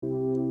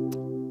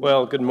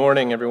Well, good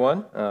morning,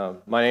 everyone.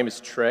 My name is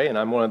Trey, and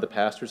I'm one of the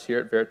pastors here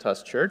at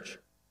Veritas Church.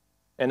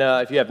 And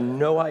if you have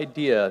no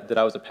idea that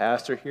I was a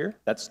pastor here,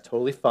 that's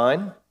totally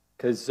fine,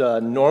 because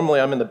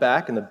normally I'm in the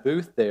back in the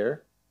booth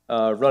there,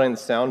 running the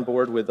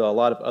soundboard with a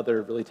lot of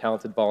other really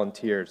talented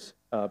volunteers.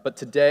 But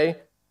today,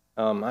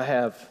 I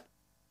have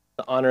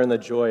the honor and the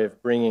joy of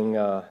bringing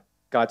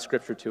God's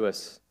Scripture to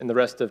us in the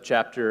rest of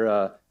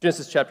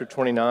Genesis chapter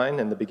 29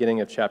 and the beginning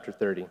of chapter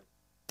 30.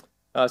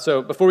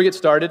 So before we get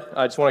started,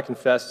 I just want to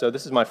confess, so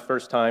this is my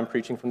first time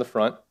preaching from the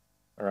front,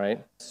 all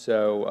right?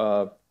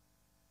 So,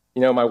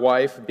 my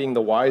wife, being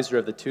the wiser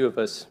of the two of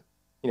us,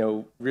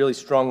 really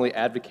strongly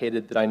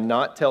advocated that I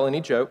not tell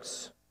any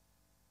jokes,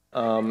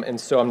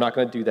 and so I'm not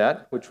going to do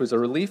that, which was a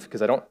relief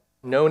because I don't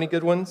know any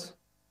good ones.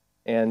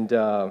 And,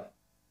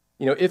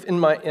 if in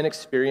my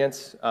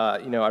inexperience,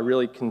 I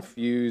really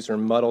confuse or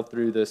muddle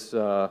through this,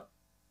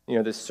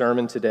 this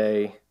sermon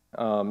today,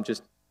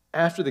 just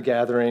after the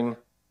gathering,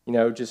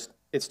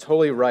 it's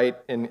totally right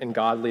and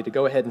godly to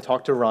go ahead and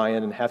talk to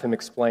Ryan and have him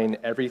explain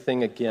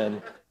everything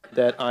again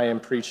that I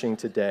am preaching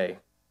today.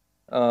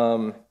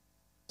 With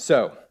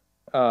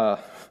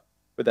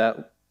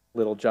that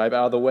little jibe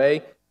out of the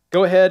way,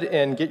 go ahead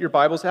and get your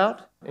Bibles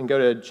out and go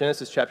to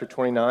Genesis chapter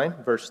 29,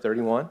 verse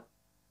 31.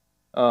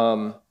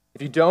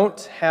 If you don't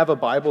have a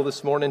Bible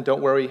this morning,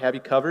 don't worry, we have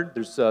you covered.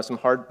 There's some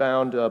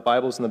hardbound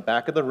Bibles in the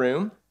back of the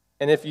room.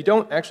 And if you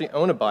don't actually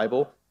own a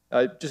Bible,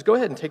 just go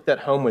ahead and take that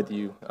home with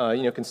you.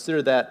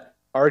 Consider that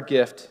our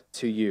gift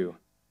to you.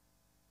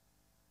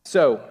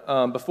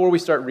 So, before we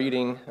start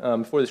reading,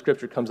 before the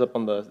scripture comes up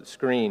on the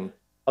screen,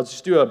 I'll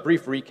just do a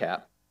brief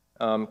recap.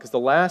 Because the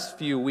last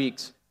few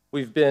weeks,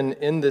 we've been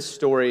in this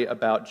story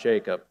about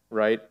Jacob,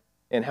 right?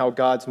 And how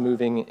God's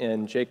moving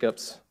in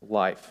Jacob's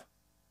life.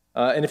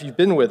 And if you've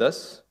been with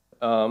us,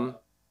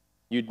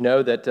 you'd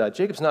know that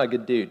Jacob's not a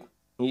good dude.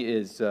 He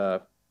is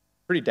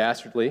pretty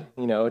dastardly,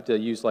 to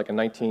use like a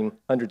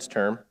 1900s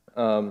term.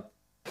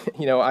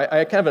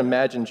 I kind of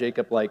imagine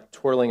Jacob like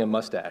twirling a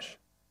mustache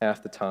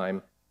half the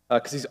time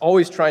because he's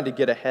always trying to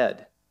get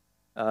ahead,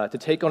 to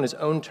take on his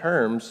own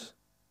terms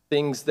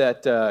things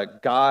that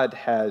God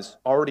has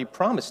already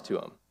promised to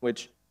him,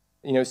 which,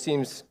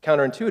 seems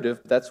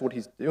counterintuitive, but that's what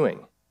he's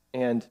doing.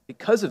 And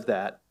because of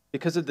that,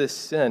 because of this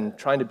sin,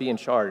 trying to be in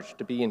charge,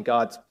 to be in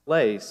God's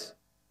place,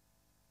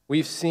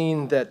 we've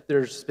seen that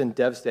there's been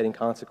devastating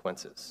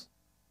consequences.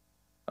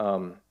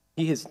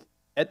 He has,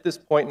 at this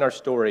point in our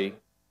story,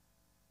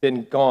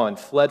 been gone,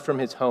 fled from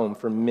his home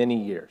for many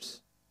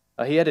years.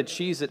 He had to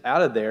cheese it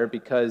out of there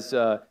because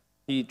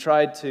he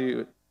tried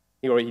to,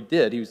 or he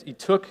did. He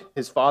took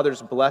his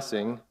father's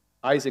blessing,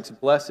 Isaac's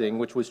blessing,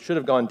 which should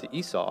have gone to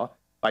Esau,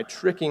 by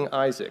tricking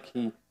Isaac.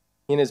 He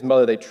and his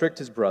mother, they tricked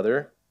his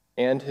brother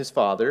and his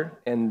father,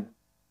 and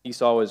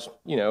Esau was,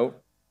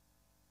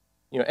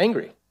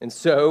 angry. And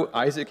so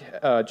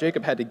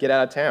Jacob had to get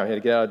out of town. He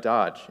had to get out of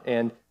Dodge.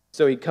 And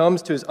so he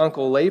comes to his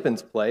uncle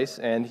Laban's place,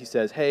 and he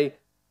says, "Hey,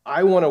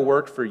 I want to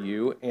work for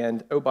you,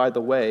 and oh, by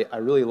the way, I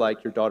really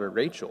like your daughter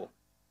Rachel."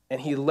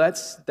 And he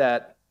lets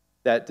that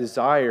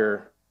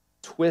desire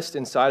twist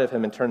inside of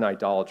him and turn to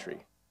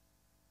idolatry.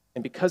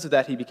 And because of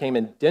that, he became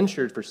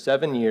indentured for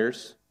 7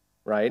 years,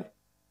 right,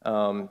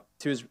 to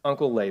his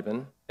uncle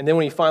Laban. And then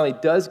when he finally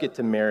does get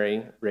to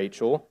marry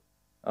Rachel,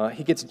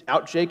 he gets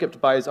out-Jacobed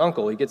by his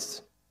uncle. He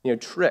gets,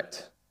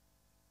 tricked.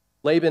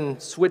 Laban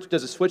does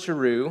a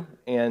switcheroo,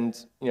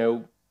 and,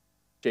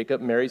 Jacob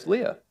marries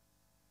Leah.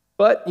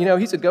 But,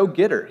 he's a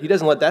go-getter. He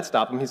doesn't let that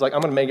stop him. He's like, "I'm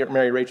going to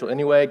marry Rachel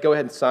anyway. Go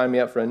ahead and sign me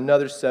up for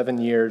another 7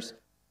 years.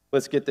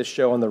 Let's get this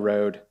show on the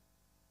road."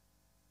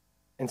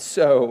 And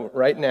so,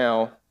 right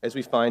now, as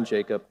we find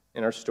Jacob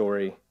in our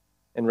story,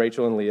 and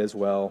Rachel and Leah as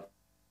well,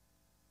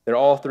 they're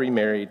all three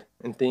married,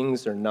 and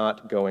things are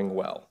not going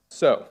well.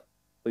 So,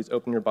 please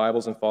open your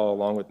Bibles and follow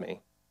along with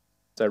me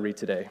as I read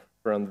today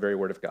from the very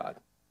Word of God.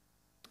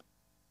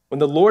 "When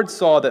the Lord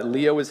saw that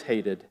Leah was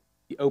hated,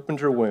 he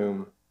opened her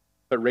womb,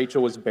 but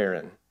Rachel was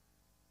barren.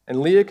 And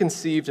Leah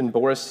conceived and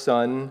bore a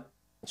son,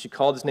 and she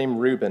called his name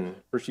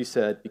Reuben, for she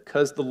said,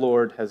 'Because the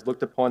Lord has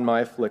looked upon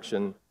my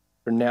affliction,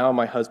 for now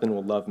my husband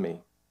will love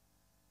me.'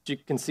 She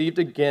conceived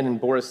again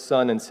and bore a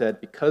son and said,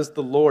 'Because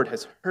the Lord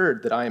has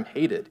heard that I am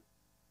hated,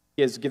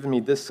 he has given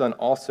me this son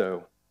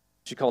also.'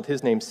 She called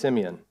his name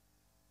Simeon.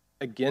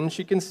 Again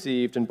she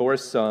conceived and bore a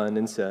son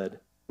and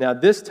said, 'Now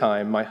this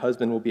time my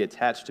husband will be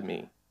attached to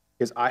me,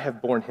 because I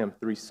have borne him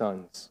 3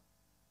 sons.'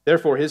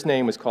 Therefore his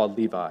name was called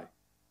Levi.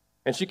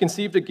 And she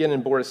conceived again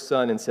and bore a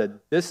son and said,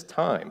 'This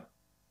time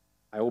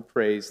I will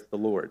praise the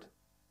Lord.'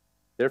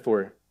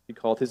 Therefore she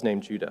called his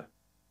name Judah.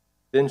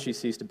 Then she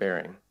ceased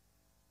bearing.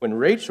 When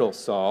Rachel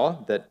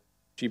saw that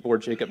she bore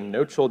Jacob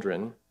no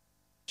children,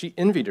 she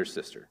envied her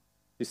sister.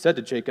 She said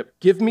to Jacob,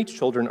 'Give me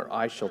children or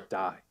I shall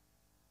die.'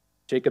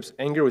 Jacob's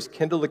anger was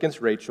kindled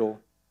against Rachel,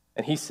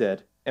 and he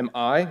said, 'Am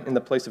I in the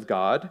place of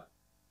God,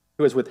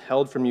 who has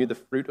withheld from you the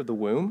fruit of the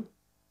womb?'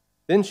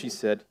 Then she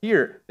said,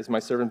 'Here is my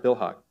servant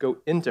Bilhah. Go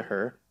into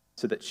her,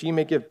 so that she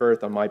may give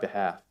birth on my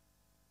behalf,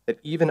 that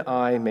even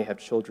I may have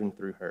children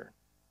through her.'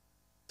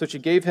 So she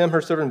gave him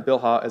her servant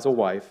Bilhah as a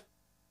wife,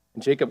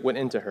 and Jacob went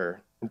into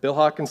her. And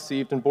Bilhah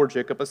conceived and bore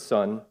Jacob a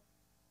son.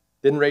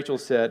 Then Rachel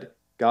said,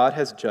 God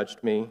has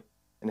judged me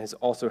and has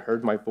also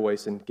heard my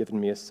voice and given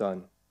me a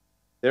son.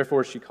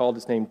 Therefore she called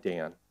his name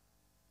Dan.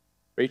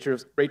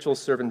 Rachel's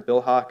servant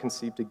Bilhah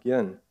conceived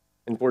again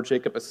and bore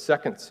Jacob a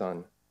second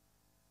son.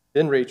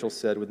 Then Rachel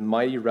said, with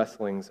mighty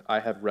wrestlings I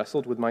have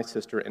wrestled with my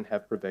sister and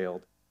have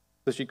prevailed.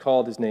 So she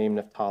called his name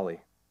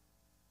Naphtali.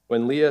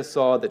 When Leah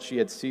saw that she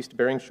had ceased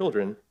bearing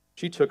children,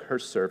 she took her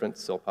servant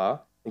Zilpah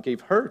and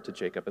gave her to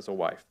Jacob as a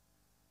wife.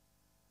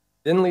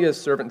 Then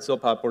Leah's servant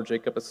Zilpah bore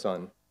Jacob a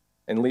son,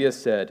 and Leah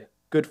said,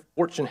 good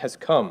fortune has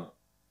come.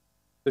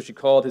 So she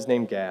called his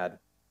name Gad.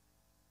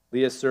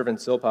 Leah's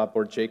servant Zilpah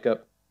bore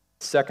Jacob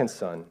a second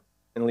son,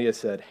 and Leah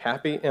said,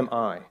 happy am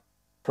I,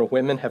 for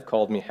women have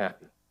called me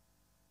happy.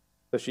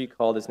 So she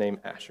called his name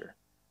Asher.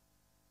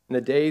 In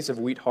the days of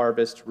wheat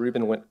harvest,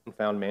 Reuben went and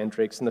found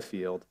mandrakes in the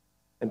field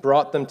and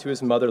brought them to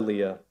his mother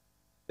Leah.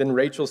 Then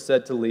Rachel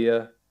said to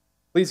Leah,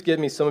 please give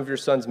me some of your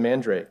son's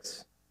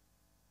mandrakes.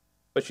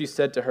 But she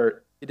said to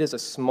her, is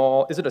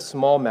it a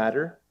small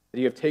matter that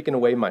you have taken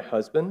away my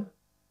husband?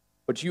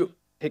 Would you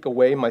take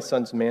away my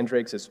son's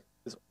mandrakes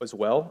as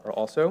well, or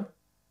also?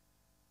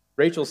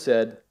 Rachel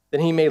said,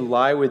 then he may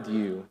lie with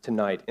you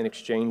tonight in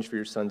exchange for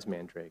your son's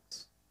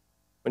mandrakes.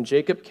 When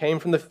Jacob came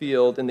from the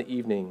field in the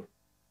evening,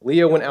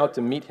 Leah went out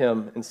to meet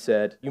him and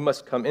said, you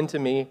must come into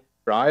me,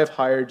 for I have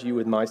hired you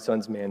with my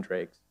son's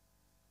mandrakes.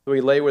 So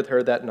he lay with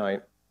her that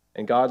night,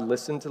 and God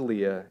listened to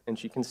Leah, and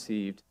she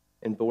conceived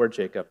and bore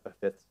Jacob a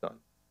fifth son.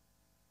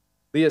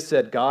 Leah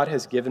said, God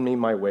has given me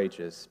my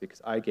wages,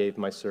 because I gave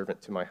my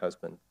servant to my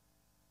husband.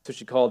 So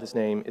she called his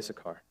name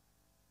Issachar.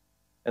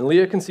 And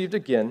Leah conceived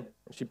again,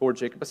 and she bore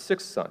Jacob a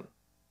sixth son.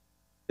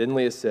 Then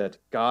Leah said,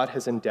 God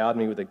has endowed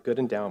me with a good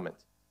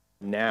endowment.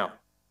 Now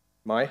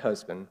my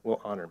husband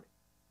will honor me,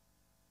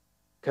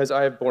 because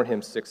I have borne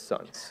him six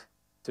sons.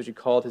 So she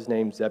called his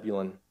name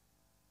Zebulun.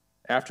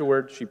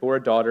 Afterward, she bore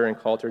a daughter and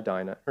called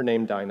her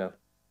name Dinah.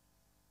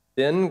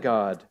 Then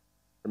God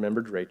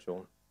remembered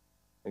Rachel,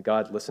 and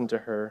God listened to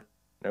her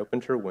and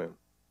opened her womb.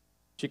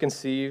 She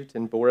conceived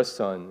and bore a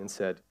son and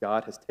said,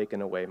 God has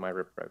taken away my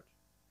reproach.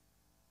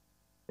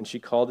 And she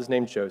called his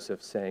name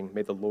Joseph, saying,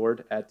 may the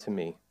Lord add to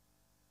me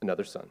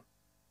another son.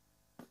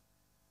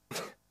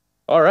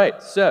 All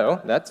right,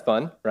 so that's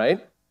fun,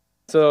 right?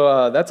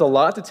 So that's a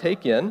lot to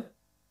take in.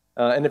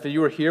 And if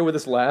you were here with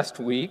us last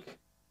week,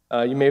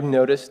 you may have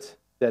noticed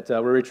that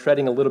we're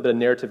retreading a little bit of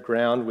narrative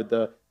ground with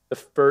the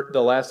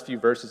last few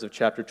verses of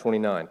chapter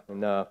 29.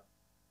 And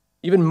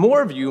even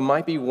more of you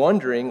might be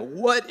wondering,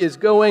 what is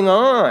going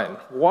on?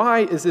 Why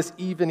is this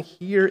even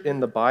here in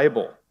the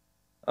Bible?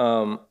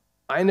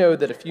 I know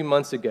that a few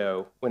months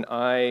ago, when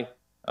I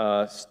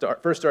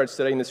first started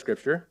studying the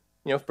scripture,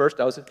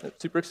 first I was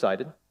super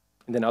excited,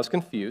 and then I was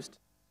confused,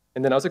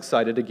 and then I was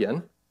excited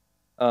again.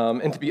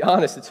 And to be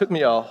honest, it took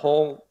me a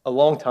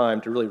long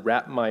time to really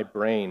wrap my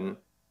brain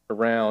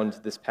around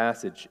this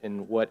passage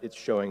and what it's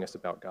showing us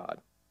about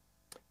God.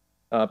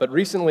 But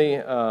recently,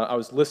 I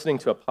was listening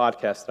to a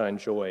podcast that I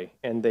enjoy,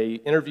 and they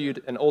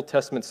interviewed an Old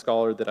Testament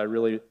scholar that I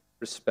really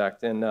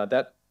respect. And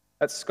that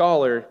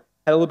scholar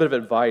had a little bit of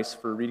advice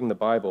for reading the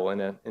Bible,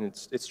 and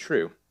it's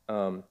true.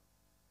 And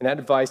that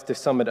advice, to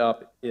sum it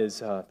up, is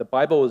the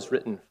Bible was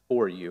written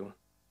for you,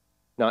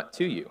 not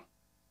to you.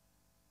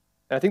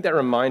 And I think that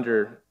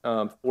reminder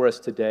for us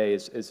today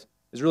is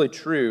really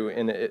true,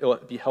 and it will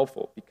be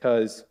helpful,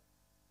 because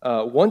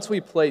once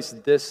we place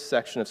this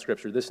section of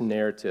Scripture, this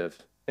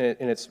narrative,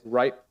 in its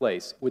right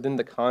place within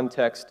the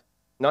context,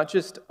 not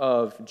just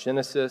of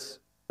Genesis,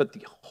 but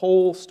the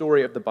whole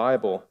story of the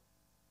Bible,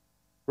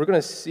 we're going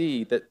to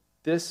see that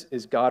this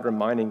is God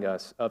reminding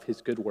us of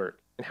his good work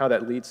and how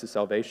that leads to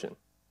salvation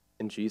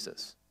in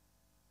Jesus.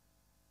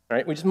 All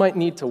right, we just might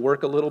need to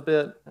work a little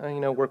bit,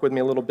 work with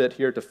me a little bit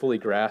here to fully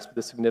grasp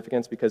the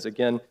significance, because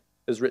again, it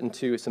was written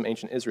to some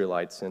ancient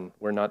Israelites, and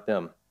we're not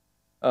them.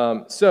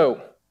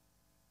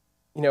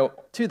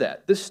 To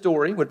that, this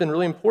story would have been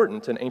really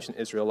important to an ancient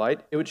Israelite.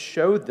 It would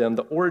show them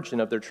the origin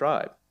of their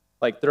tribe,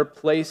 like their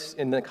place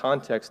in the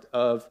context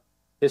of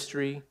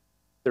history,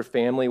 their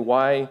family,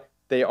 why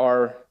they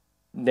are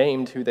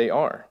named who they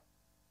are.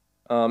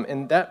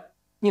 And that,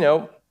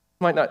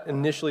 might not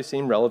initially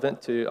seem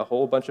relevant to a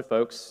whole bunch of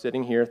folks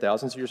sitting here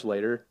thousands of years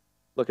later,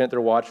 looking at their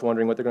watch,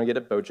 wondering what they're going to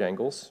get at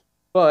Bojangles.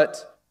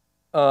 But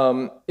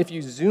if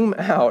you zoom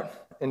out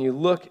and you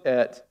look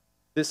at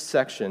this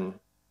section,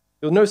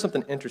 you'll notice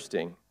something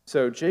interesting.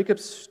 So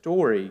Jacob's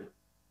story,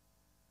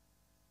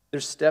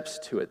 there's steps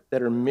to it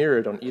that are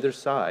mirrored on either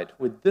side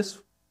with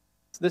this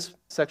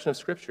section of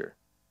Scripture,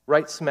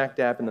 right smack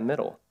dab in the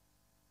middle.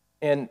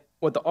 And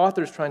what the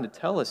author is trying to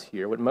tell us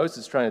here, what Moses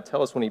is trying to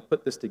tell us when he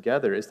put this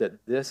together, is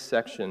that this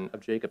section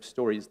of Jacob's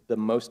story is the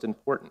most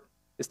important.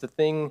 It's the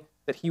thing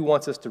that he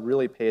wants us to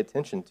really pay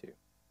attention to.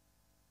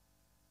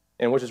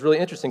 And which is really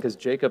interesting, because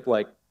Jacob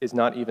is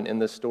not even in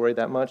this story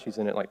that much. He's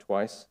in it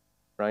twice,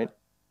 right?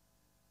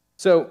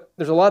 So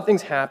there's a lot of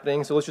things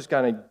happening, so let's just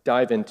kind of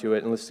dive into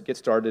it, and let's get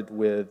started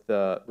with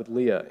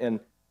Leah.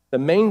 And the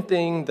main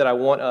thing that I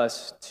want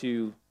us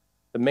to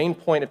the main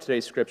point of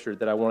today's scripture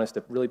that I want us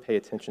to really pay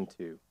attention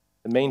to,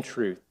 the main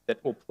truth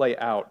that will play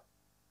out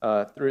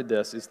through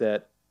this is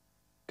that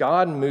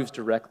God moves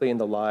directly in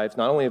the lives,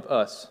 not only of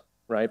us,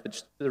 right,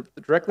 but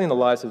directly in the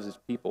lives of his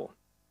people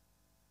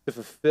to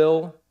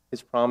fulfill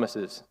his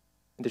promises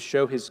and to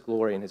show his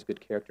glory and his good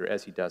character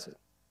as he does it.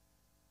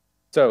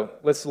 So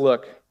let's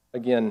look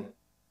again,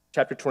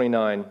 chapter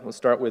 29. Let's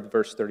start with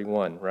verse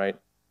 31, right?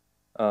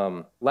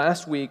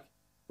 Last week,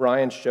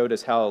 Brian showed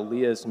us how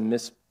Leah's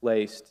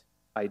misplaced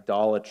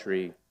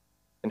idolatry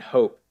and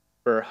hope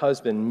for her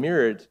husband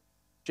mirrored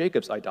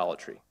Jacob's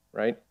idolatry,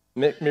 right?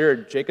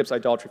 Mirrored Jacob's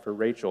idolatry for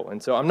Rachel.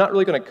 And so I'm not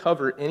really going to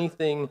cover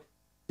anything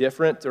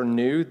different or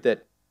new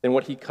than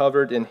what he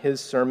covered in his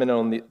sermon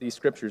on these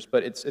scriptures,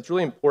 but it's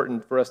really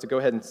important for us to go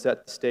ahead and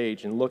set the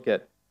stage and look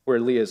at where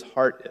Leah's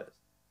heart is,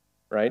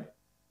 right?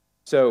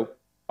 So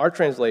our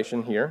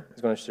translation here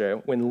is going to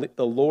show, when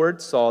the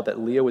Lord saw that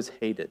Leah was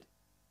hated,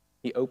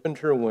 he opened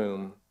her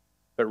womb,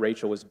 but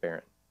Rachel was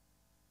barren.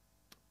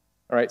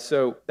 All right,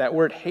 so that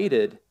word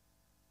hated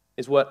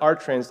is what our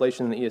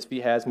translation in the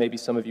ESV has. Maybe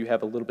some of you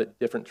have a little bit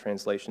different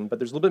translation, but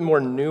there's a little bit more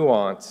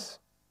nuance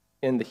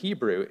in the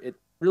Hebrew. It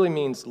really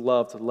means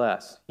loved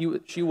less.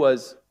 She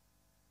was,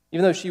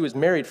 even though she was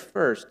married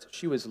first,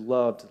 she was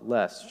loved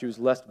less. She was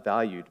less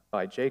valued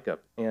by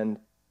Jacob. And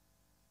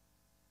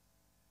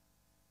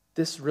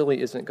this really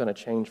isn't going to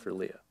change for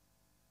Leah.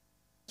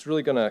 It's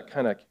really going to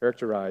kind of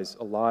characterize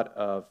a lot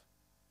of,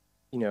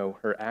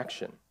 her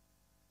action.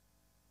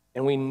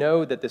 And we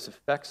know that this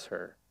affects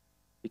her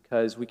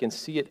because we can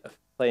see it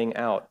playing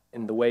out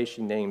in the way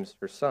she names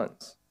her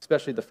sons,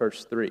 especially the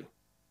first three,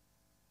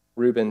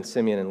 Reuben,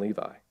 Simeon, and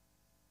Levi.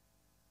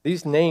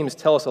 These names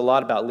tell us a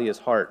lot about Leah's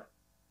heart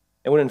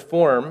and would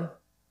inform,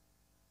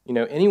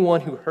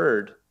 anyone who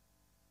heard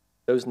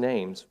those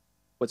names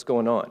what's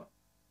going on,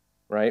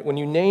 right? When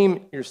you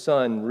name your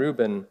son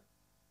Reuben,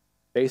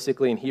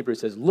 basically in Hebrew it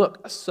says, look,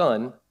 a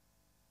son,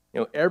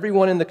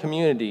 everyone in the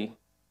community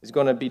is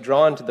going to be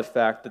drawn to the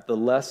fact that the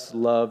less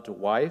loved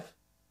wife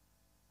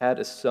had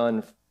a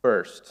son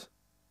first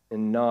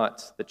and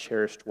not the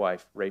cherished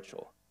wife,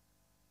 Rachel.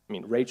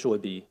 Rachel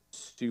would be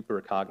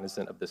super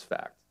cognizant of this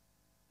fact.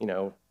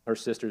 Her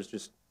sister's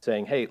just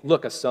saying, hey,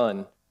 look, a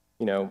son,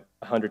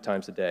 100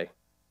 times a day.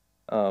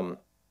 And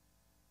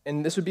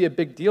this would be a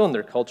big deal in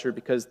their culture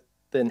because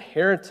the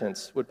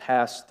inheritance would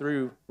pass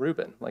through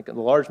Reuben, like a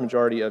large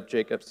majority of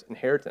Jacob's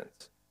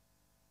inheritance.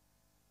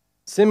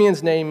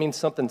 Simeon's name means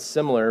something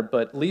similar,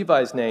 but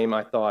Levi's name,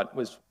 I thought,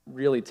 was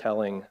really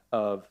telling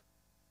of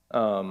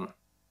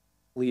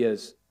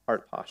Leah's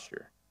heart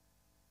posture,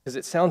 because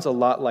it sounds a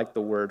lot like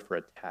the word for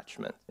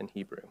attachment in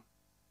Hebrew.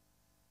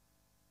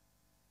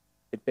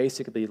 It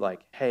basically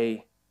like,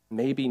 hey,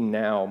 maybe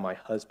now my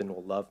husband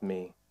will love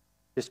me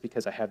just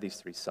because I have these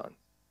three sons.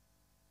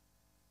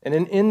 And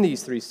in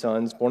these three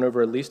sons, born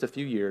over at least a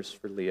few years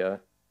for Leah,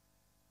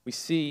 we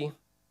see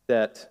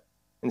that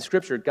in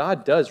Scripture,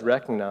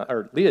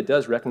 Leah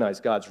does recognize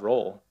God's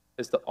role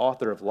as the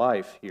author of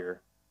life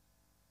here.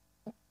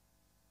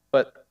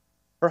 But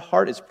her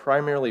heart is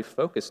primarily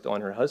focused on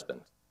her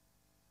husband.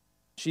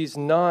 She's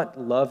not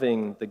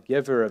loving the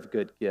giver of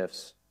good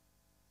gifts,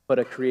 but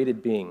a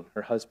created being,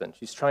 her husband.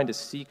 She's trying to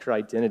seek her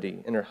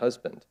identity in her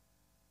husband.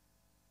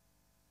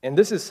 And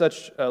this is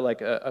such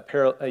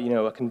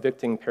a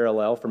convicting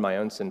parallel for my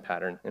own sin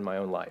pattern in my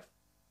own life.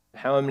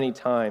 How many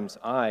times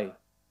I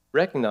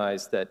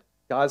recognize that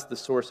God's the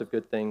source of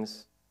good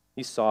things.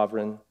 He's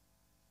sovereign.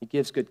 He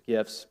gives good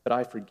gifts, but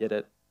I forget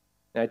it.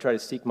 And I try to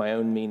seek my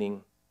own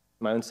meaning,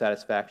 my own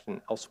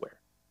satisfaction elsewhere,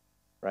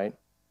 right?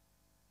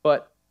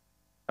 But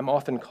I'm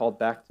often called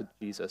back to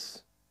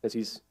Jesus because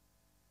he's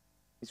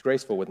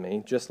graceful with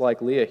me, just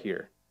like Leah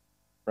here,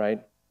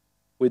 right?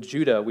 With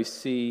Judah, we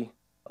see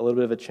a little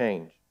bit of a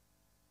change.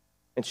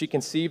 And she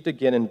conceived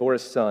again and bore a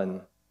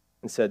son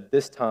and said,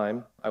 this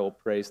time I will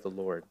praise the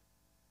Lord.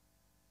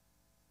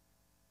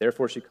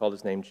 Therefore, she called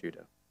his name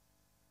Judah.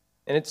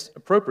 And it's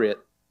appropriate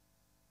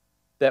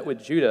that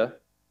with Judah,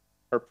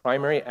 her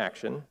primary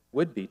action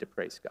would be to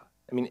praise God.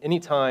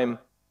 Anytime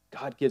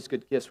God gives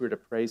good gifts, we're to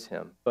praise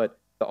him. But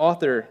the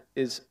author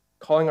is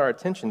calling our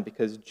attention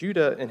because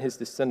Judah and his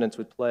descendants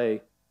would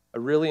play a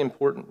really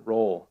important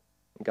role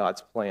in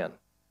God's plan,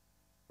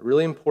 a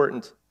really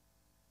important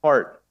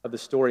part of the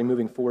story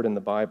moving forward in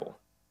the Bible.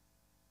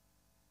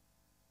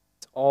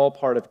 It's all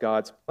part of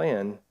God's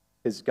plan,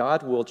 because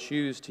God will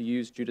choose to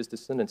use Judah's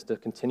descendants to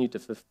continue to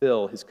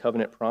fulfill his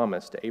covenant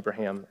promise to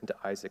Abraham and to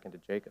Isaac and to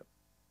Jacob.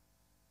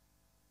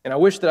 And I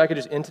wish that I could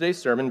just end today's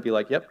sermon and be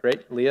like, yep,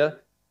 great, Leah,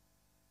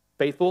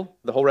 faithful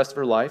the whole rest of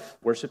her life,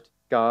 worshiped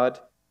God,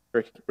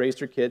 raised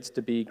her kids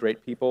to be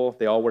great people,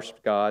 they all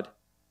worshiped God,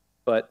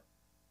 but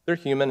they're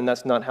human, and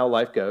that's not how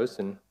life goes,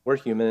 and we're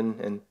human,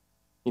 and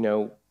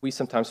we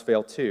sometimes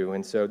fail too.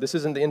 And so this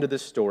isn't the end of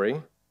this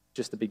story,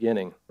 just the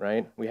beginning,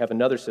 right? We have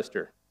another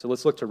sister. So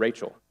let's look to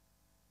Rachel.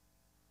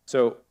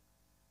 So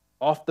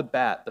off the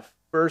bat, the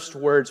first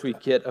words we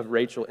get of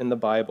Rachel in the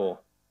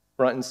Bible,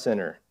 front and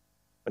center.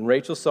 When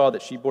Rachel saw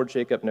that she bore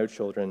Jacob no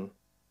children,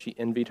 she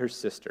envied her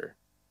sister.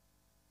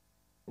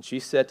 And she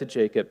said to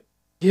Jacob,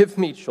 "Give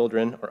me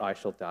children, or I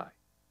shall die."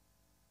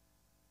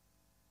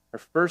 Her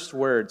first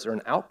words are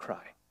an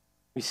outcry.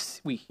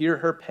 We hear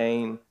her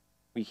pain,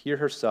 we hear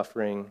her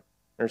suffering,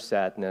 her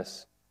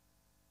sadness,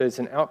 but it's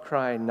an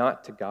outcry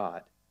not to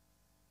God,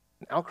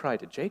 an outcry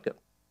to Jacob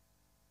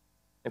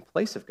in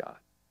place of God.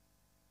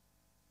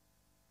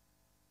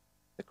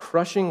 The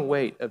crushing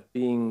weight of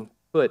being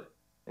put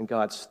in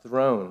God's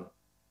throne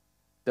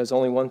does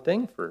only one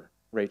thing for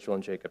Rachel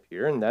and Jacob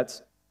here, and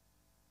that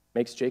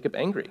makes Jacob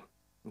angry.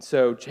 And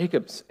so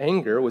Jacob's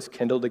anger was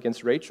kindled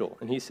against Rachel,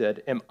 and he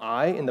said, "Am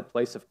I in the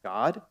place of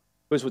God,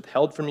 who has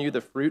withheld from you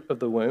the fruit of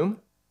the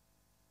womb?"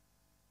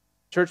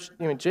 Church,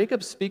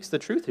 Jacob speaks the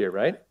truth here,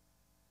 right?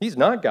 He's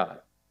not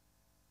God.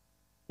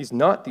 He's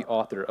not the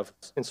author of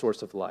and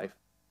source of life.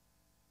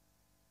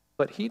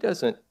 But he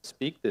doesn't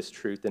speak this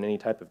truth in any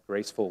type of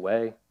graceful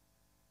way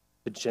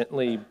to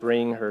gently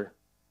bring her,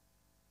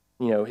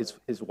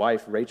 his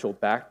wife Rachel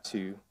back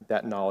to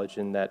that knowledge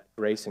and that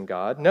grace in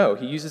God. No,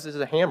 he uses it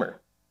as a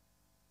hammer,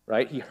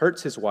 right? He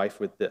hurts his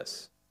wife with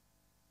this.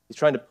 He's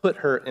trying to put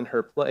her in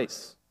her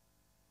place,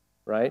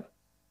 right?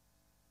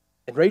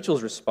 And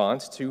Rachel's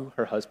response to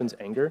her husband's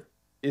anger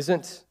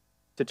isn't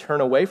to turn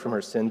away from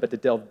her sin, but to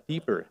delve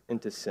deeper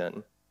into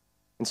sin.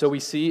 And so we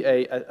see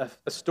a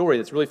story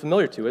that's really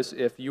familiar to us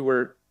if you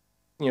were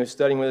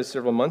studying with us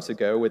several months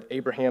ago with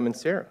Abraham and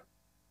Sarah,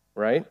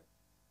 right?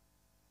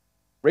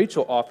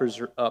 Rachel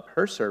offers up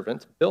her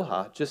servant,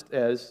 Bilhah, just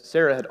as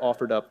Sarah had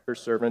offered up her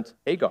servant,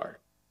 Hagar.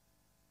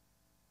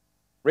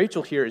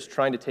 Rachel here is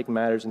trying to take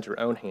matters into her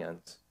own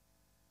hands.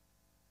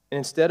 And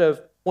instead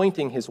of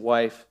pointing his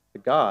wife to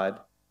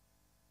God,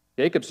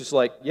 Jacob's just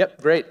like,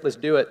 "Yep, great, let's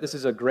do it. This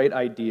is a great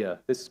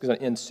idea. This is going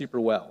to end super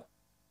well."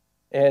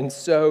 And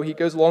so he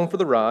goes along for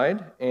the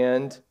ride,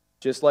 and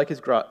just like his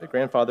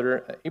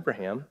grandfather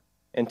Abraham,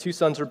 and two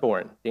sons are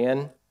born,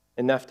 Dan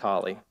and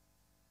Naphtali.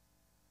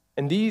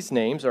 And these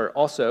names are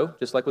also,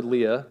 just like with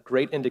Leah,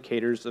 great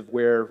indicators of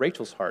where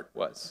Rachel's heart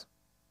was.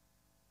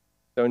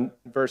 So in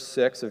verse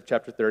 6 of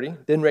chapter 30,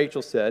 then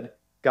Rachel said,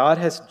 "God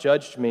has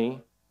judged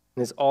me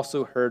and has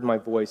also heard my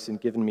voice and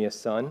given me a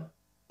son."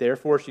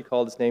 Therefore she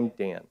called his name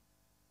Dan.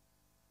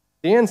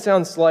 Dan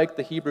sounds like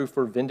the Hebrew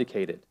for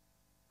vindicated,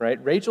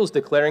 right? Rachel's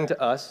declaring to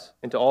us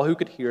and to all who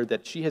could hear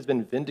that she has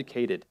been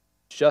vindicated,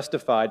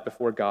 justified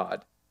before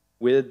God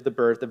with the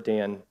birth of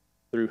Dan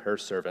through her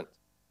servant.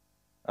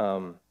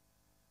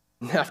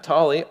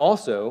 Naphtali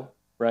also,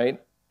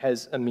 right,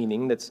 has a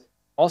meaning that's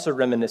also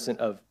reminiscent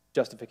of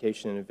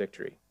justification and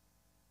victory.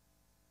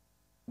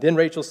 Then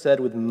Rachel said,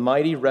 "With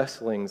mighty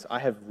wrestlings I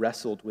have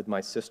wrestled with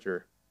my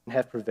sister and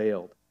have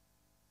prevailed."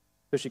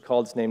 So she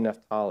called his name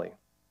Naphtali.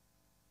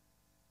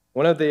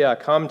 One of the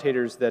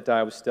commentators that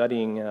I was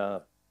studying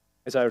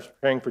as I was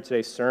preparing for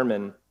today's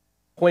sermon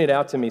pointed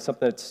out to me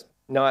something that's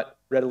not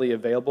readily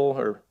available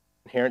or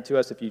inherent to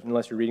us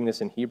unless you're reading this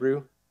in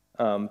Hebrew.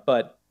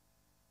 But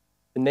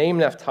the name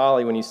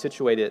Naphtali, when you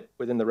situate it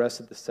within the rest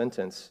of the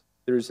sentence,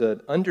 there's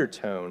an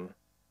undertone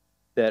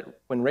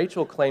that when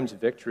Rachel claims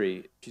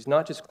victory, she's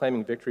not just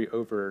claiming victory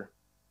over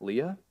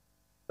Leah,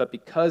 but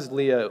because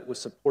Leah was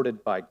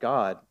supported by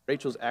God,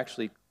 Rachel's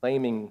actually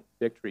claiming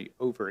victory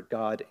over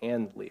God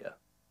and Leah,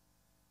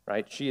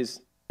 right? She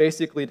is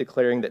basically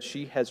declaring that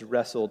she has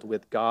wrestled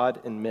with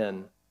God and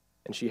men,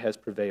 and she has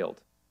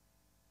prevailed,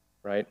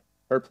 right?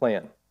 Her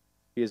plan,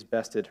 she has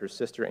bested her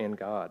sister and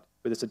God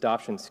with this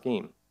adoption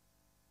scheme.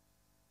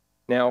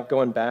 Now,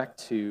 going back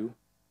to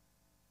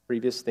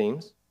previous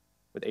themes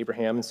with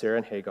Abraham and Sarah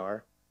and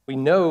Hagar, we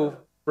know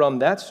from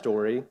that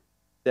story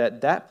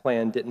that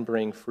plan didn't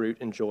bring fruit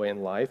and joy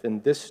in life,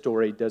 and this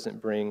story doesn't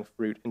bring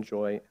fruit and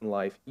joy in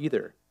life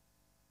either.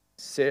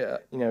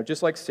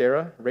 Just like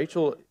Sarah,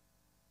 Rachel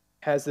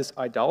has this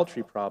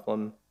idolatry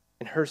problem,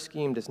 and her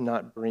scheme does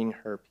not bring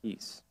her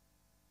peace.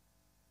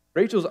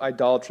 Rachel's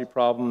idolatry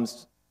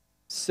problem's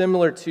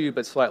similar to,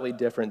 but slightly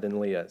different than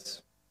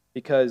Leah's,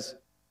 because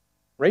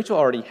Rachel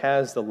already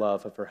has the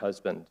love of her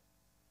husband.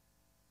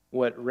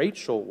 What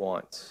Rachel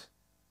wants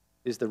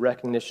is the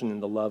recognition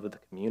and the love of the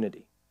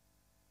community.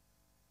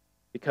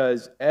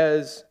 Because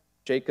as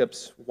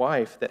Jacob's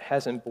wife that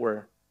hasn't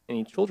bore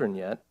any children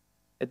yet,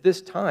 at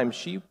this time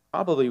she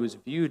probably was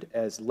viewed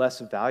as less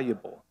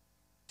valuable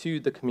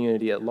to the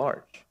community at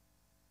large.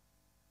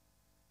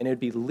 And it would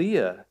be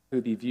Leah who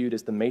would be viewed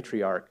as the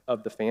matriarch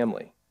of the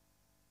family.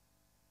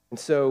 And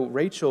so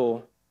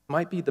Rachel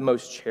might be the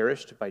most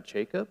cherished by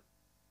Jacob,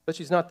 but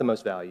she's not the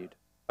most valued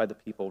by the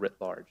people writ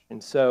large.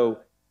 And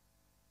so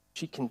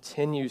she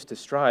continues to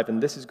strive,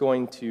 and this is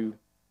going to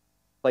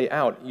play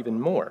out even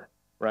more,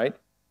 right?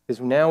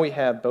 Because now we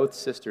have both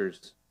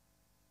sisters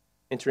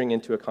entering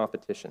into a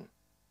competition.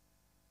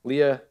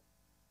 Leah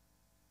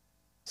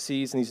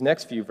sees in these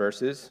next few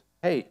verses,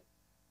 hey,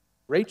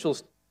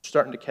 Rachel's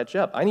starting to catch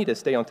up. I need to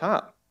stay on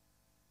top.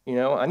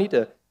 I need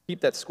to keep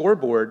that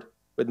scoreboard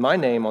with my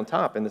name on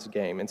top in this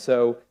game. And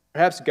so,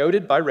 perhaps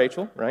goaded by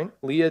Rachel, right,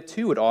 Leah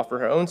too would offer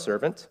her own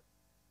servant.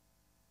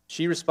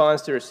 She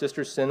responds to her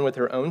sister's sin with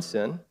her own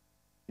sin.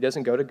 She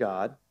doesn't go to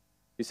God.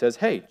 She says,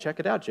 "Hey, check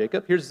it out,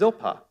 Jacob. Here's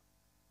Zilpah."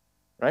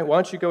 right? Why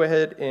don't you go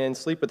ahead and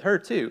sleep with her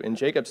too? And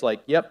Jacob's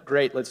like, yep,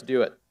 great, let's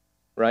do it,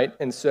 right?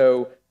 And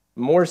so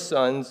more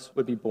sons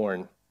would be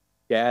born,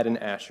 Gad and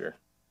Asher.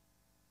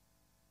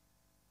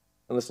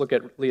 And let's look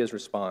at Leah's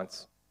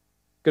response.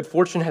 Good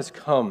fortune has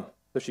come,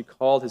 so she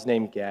called his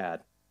name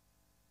Gad.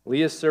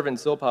 Leah's servant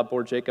Zilpah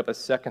bore Jacob a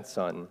second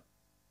son,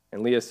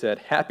 and Leah said,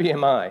 happy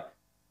am I,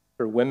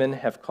 for women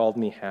have called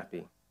me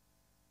happy.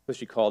 So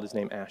she called his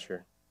name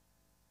Asher.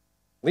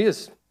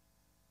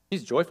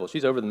 She's joyful.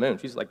 She's over the moon.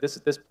 She's like,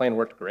 this plan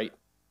worked great.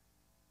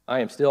 I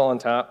am still on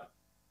top.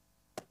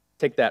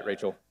 Take that,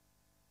 Rachel.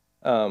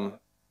 But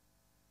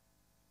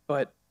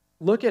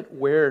look at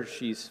where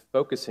she's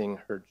focusing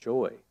her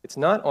joy. It's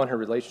not on her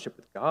relationship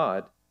with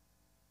God.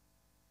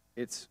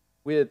 It's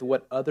with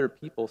what other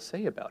people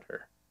say about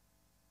her.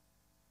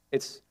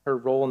 It's her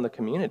role in the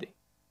community,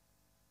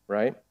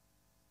 right?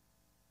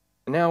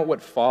 And now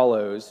what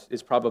follows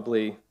is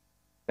probably,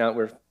 now that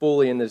we're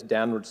fully in this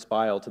downward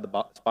spiral to the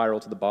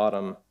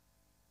bottom,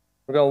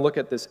 we're going to look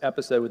at this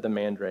episode with the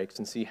mandrakes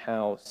and see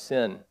how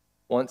sin,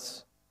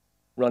 once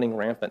running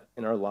rampant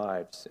in our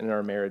lives, in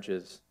our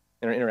marriages,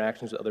 in our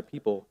interactions with other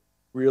people,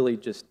 really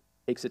just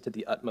takes it to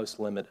the utmost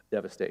limit of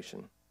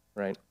devastation,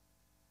 right?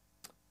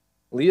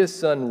 Leah's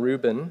son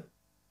Reuben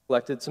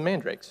collected some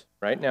mandrakes,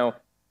 right? Now,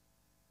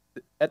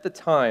 at the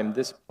time,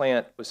 this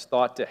plant was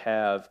thought to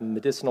have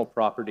medicinal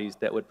properties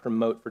that would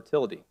promote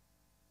fertility.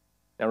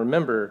 Now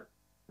remember,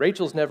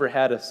 Rachel's never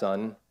had a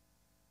son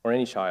or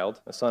any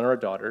child, a son or a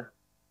daughter,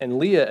 and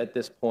Leah at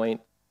this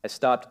point has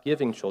stopped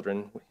giving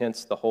children,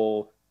 hence the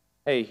whole,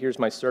 hey, here's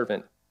my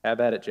servant, have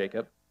at it,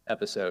 Jacob,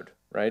 episode,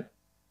 right?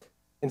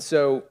 And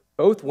so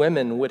both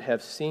women would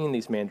have seen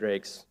these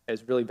mandrakes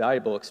as really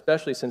valuable,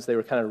 especially since they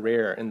were kind of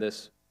rare in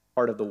this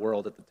part of the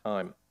world at the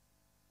time.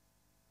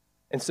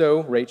 And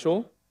so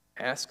Rachel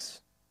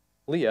asks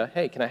Leah,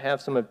 hey, can I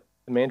have some of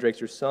the mandrakes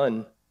your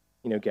son,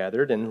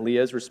 gathered? And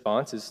Leah's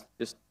response is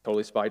just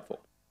totally spiteful.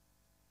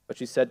 But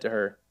she said to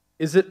her,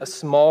 is it a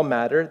small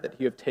matter that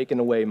you have taken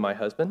away my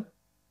husband?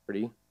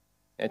 Pretty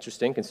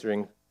interesting,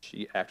 considering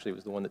she actually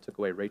was the one that took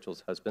away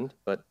Rachel's husband,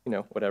 but,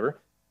 whatever.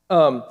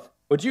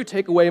 Would you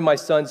take away my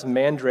son's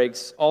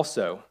mandrakes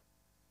also?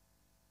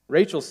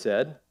 Rachel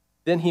said,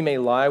 then he may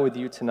lie with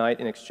you tonight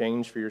in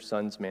exchange for your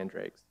son's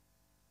mandrakes.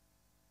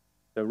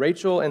 So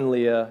Rachel and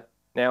Leah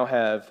now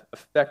have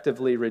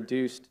effectively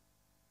reduced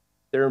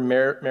their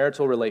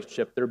marital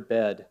relationship, their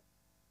bed,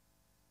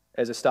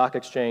 as a stock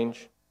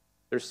exchange,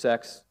 their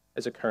sex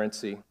as a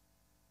currency,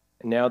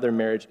 and now their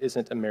marriage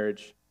isn't a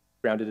marriage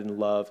grounded in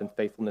love and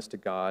faithfulness to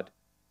God,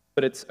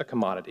 but it's a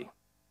commodity,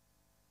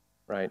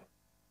 right?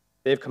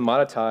 They've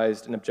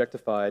commoditized and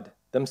objectified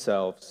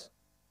themselves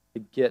to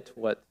get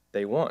what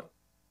they want.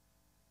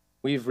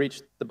 We've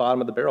reached the bottom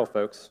of the barrel,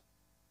 folks.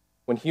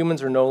 When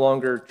humans are no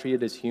longer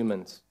treated as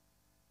humans,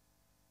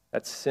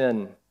 that's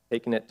sin,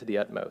 taking it to the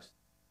utmost,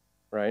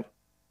 right?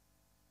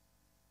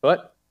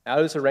 But out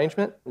of this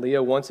arrangement,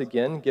 Leah once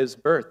again gives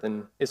birth,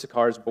 and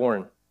Issachar is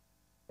born.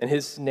 And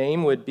his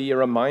name would be a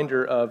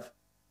reminder of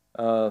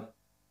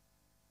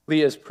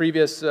Leah's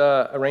previous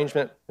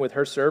arrangement with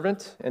her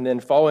servant, and then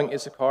following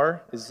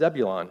Issachar is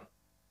Zebulon.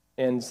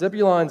 And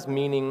Zebulon's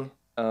meaning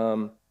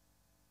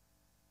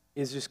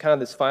is just kind of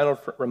this final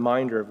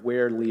reminder of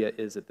where Leah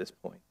is at this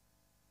point.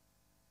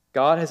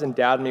 God has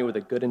endowed me with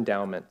a good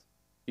endowment.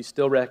 She's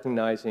still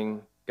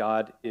recognizing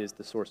God is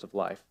the source of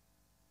life.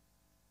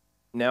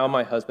 Now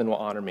my husband will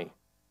honor me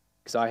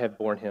because I have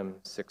borne him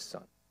 6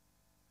 sons.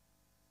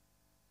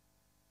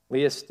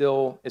 Leah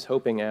still is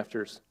hoping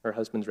after her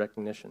husband's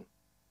recognition,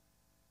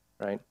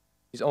 right?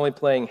 She's only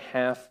giving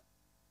half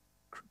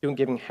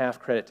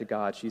credit to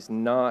God. She's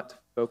not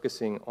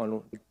focusing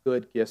on the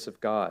good gifts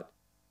of God.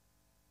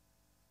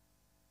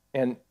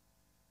 And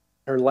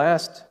her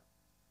last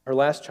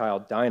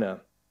child,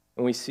 Dinah,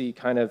 and we see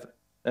kind of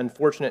an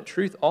unfortunate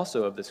truth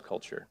also of this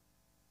culture.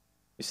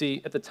 You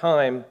see, at the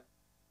time,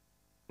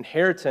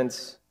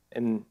 inheritance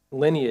and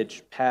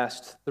lineage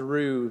passed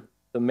through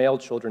the male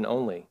children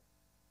only.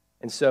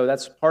 And so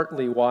that's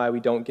partly why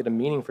we don't get a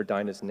meaning for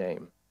Dinah's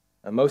name.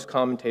 Most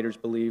commentators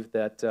believe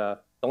that the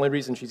only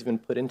reason she's even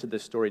put into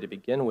this story to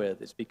begin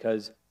with is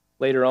because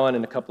later on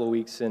in a couple of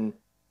weeks in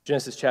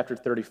Genesis chapter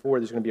 34,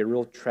 there's going to be a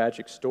real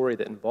tragic story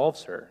that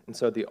involves her. And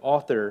so the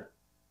author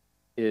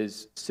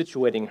is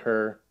situating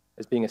her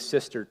as being a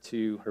sister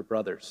to her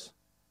brothers,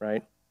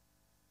 right?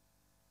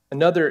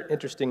 Another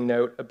interesting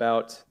note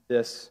about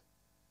this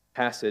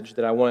passage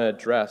that I want to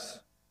address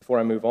before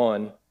I move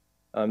on,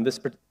 this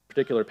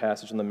particular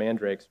passage on the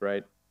mandrakes,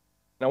 right?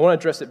 And I want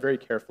to address it very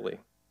carefully.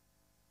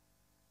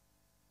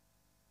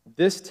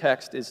 This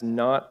text is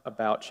not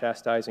about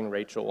chastising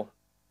Rachel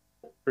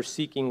for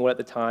seeking what at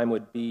the time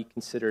would be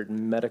considered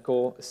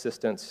medical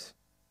assistance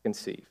to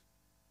conceive.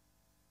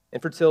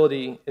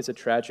 Infertility is a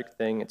tragic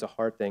thing. It's a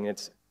hard thing.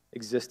 It's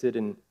existed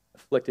and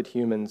afflicted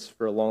humans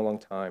for a long, long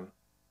time.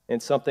 And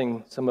it's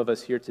something some of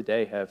us here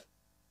today have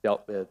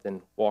dealt with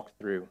and walked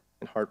through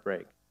in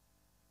heartbreak.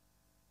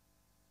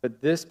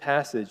 But this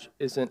passage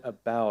isn't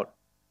about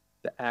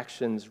the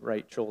actions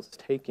Rachel's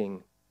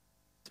taking.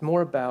 It's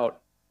more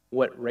about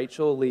what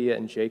Rachel, Leah,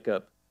 and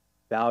Jacob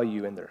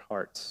value in their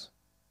hearts.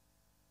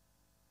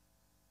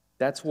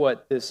 That's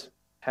what this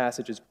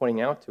passage is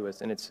pointing out to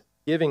us, and it's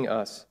giving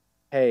us,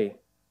 hey,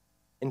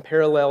 in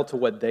parallel to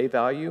what they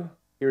value,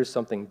 here's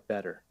something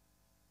better.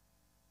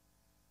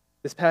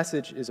 This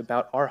passage is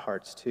about our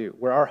hearts too,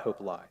 where our hope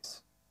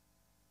lies,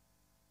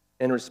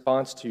 in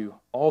response to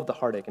all of the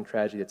heartache and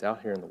tragedy that's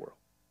out here in the world.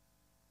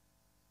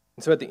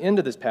 And so at the end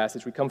of this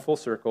passage, we come full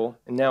circle,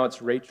 and now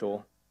it's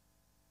Rachel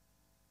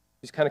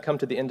who's kind of come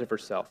to the end of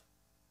herself.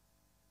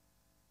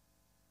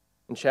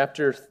 In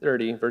chapter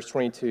 30, verse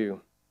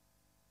 22,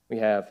 we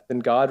have, "Then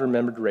God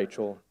remembered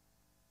Rachel,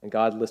 and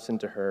God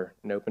listened to her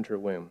and opened her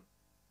womb."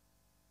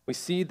 We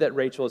see that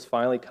Rachel has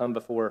finally come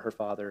before her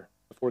father,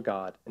 before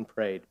God, and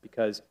prayed,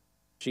 because if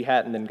she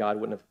hadn't, then God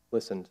wouldn't have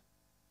listened.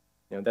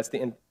 That's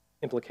the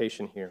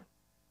implication here.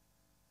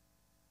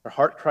 Her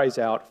heart cries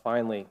out,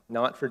 finally,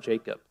 not for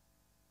Jacob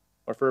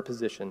or for a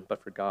position, but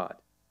for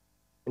God.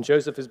 And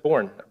Joseph is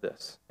born of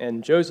this.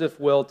 And Joseph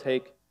will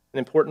take an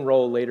important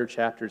role in later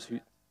chapters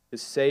to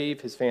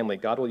save his family.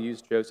 God will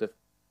use Joseph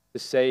to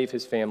save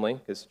his family,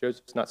 because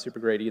Joseph's not super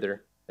great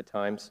either at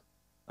times.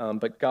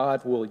 But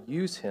God will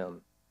use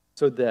him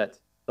so that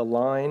the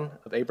line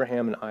of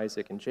Abraham and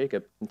Isaac and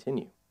Jacob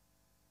continue.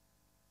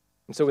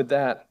 And so with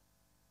that,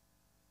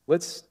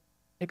 let's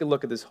take a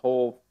look at this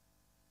whole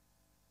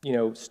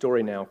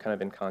story now kind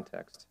of in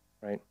context,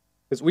 right?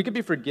 Because we could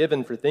be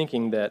forgiven for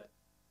thinking that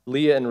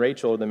Leah and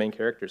Rachel are the main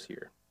characters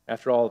here.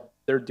 After all,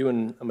 they're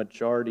doing a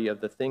majority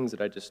of the things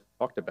that I just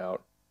talked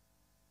about.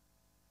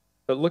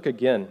 But look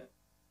again,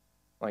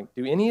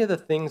 do any of the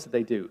things that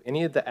they do,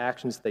 any of the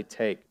actions they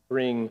take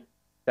bring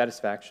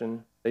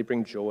satisfaction? They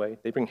bring joy?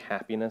 They bring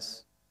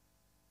happiness?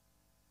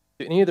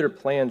 Do any of their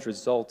plans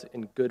result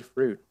in good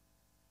fruit?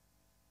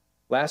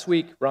 Last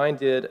week, Ryan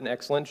did an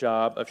excellent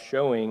job of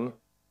showing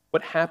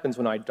what happens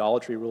when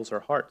idolatry rules our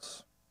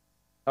hearts,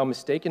 how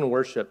mistaken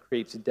worship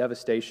creates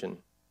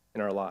devastation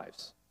in our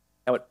lives,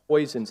 how it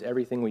poisons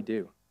everything we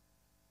do.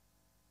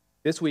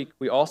 This week,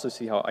 we also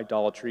see how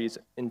idolatry is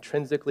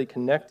intrinsically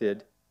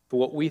connected to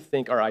what we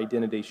think our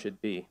identity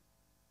should be.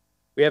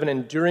 We have an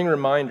enduring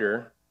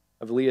reminder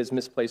of Leah's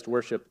misplaced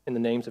worship in the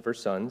names of her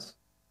sons.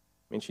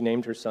 She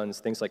named her sons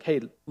things like,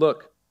 "Hey,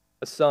 look,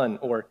 a son,"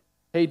 or,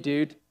 "Hey,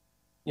 dude,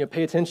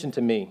 pay attention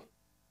to me,"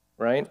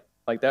 right?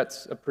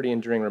 That's a pretty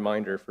enduring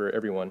reminder for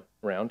everyone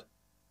around.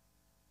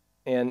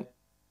 And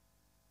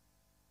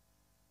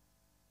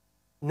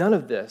none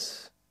of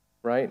this,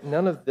 right?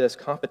 None of this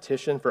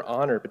competition for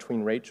honor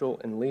between Rachel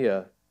and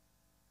Leah,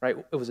 right?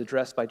 It was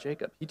addressed by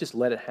Jacob. He just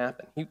let it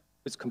happen. He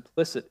was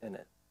complicit in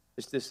it.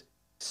 There's this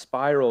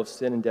spiral of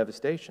sin and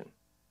devastation.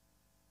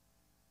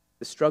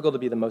 The struggle to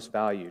be the most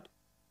valued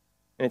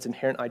and its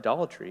inherent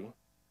idolatry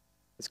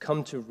has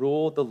come to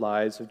rule the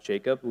lives of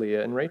Jacob,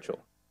 Leah, and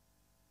Rachel.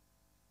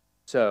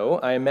 So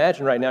I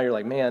imagine right now you're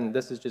like, man,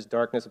 this is just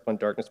darkness upon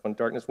darkness upon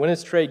darkness. When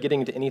is Trey getting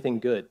into anything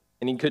good?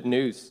 Any good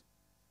news?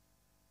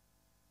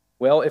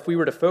 Well, if we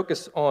were to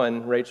focus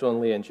on Rachel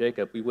and Leah and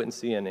Jacob, we wouldn't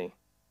see any,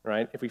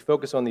 right? If we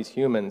focus on these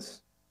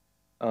humans,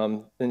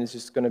 then it's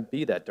just going to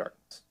be that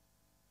darkness,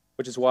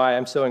 which is why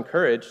I'm so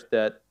encouraged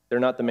that they're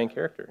not the main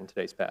character in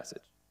today's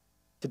passage.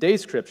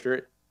 Today's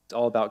scripture is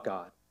all about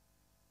God,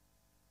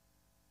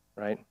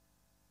 right?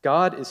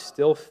 God is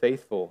still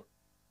faithful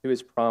to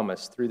his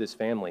promise through this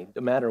family,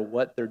 no matter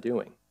what they're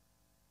doing.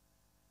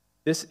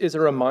 This is a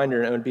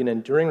reminder, and it would be an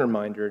enduring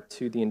reminder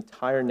to the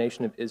entire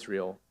nation of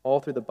Israel,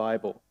 all through the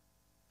Bible,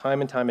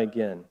 time and time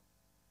again.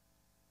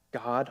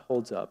 God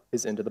holds up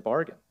his end of the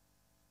bargain.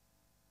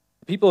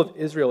 The people of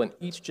Israel in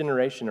each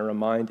generation are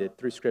reminded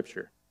through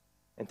Scripture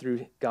and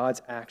through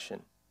God's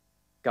action.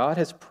 God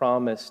has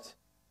promised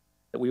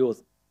that we will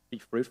be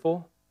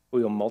fruitful,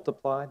 we will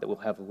multiply, that we'll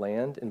have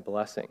land and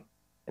blessing.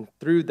 And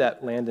through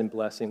that land and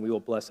blessing, we will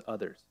bless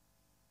others.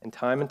 And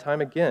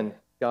time again,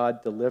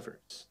 God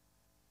delivers,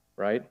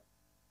 right?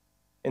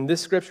 And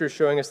this scripture is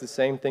showing us the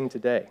same thing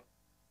today.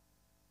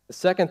 The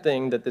second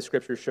thing that this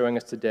scripture is showing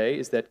us today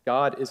is that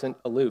God isn't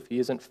aloof. He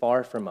isn't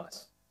far from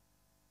us.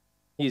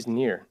 He's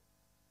near.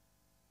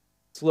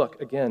 Let's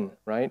look again,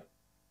 right?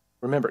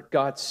 Remember,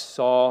 God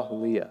saw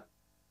Leah,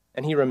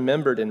 and he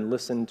remembered and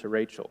listened to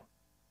Rachel.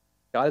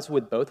 God is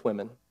with both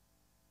women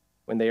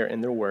when they are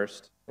in their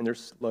worst, in their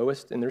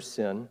lowest in their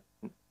sin,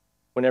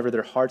 whenever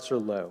their hearts are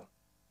low.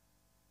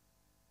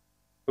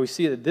 But we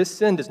see that this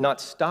sin does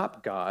not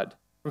stop God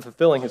from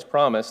fulfilling his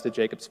promise to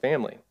Jacob's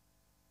family.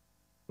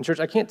 In church,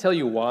 I can't tell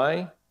you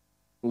why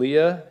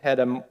Leah had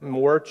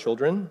more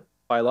children,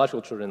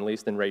 biological children at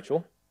least, than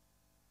Rachel.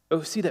 But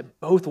we see that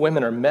both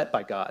women are met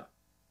by God.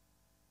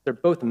 They're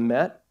both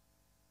met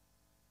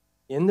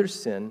in their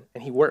sin,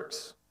 and he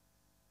works,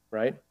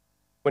 right?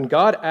 When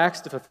God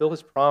acts to fulfill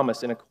his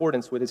promise in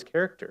accordance with his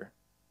character,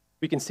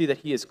 we can see that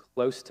he is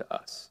close to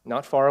us,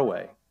 not far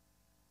away.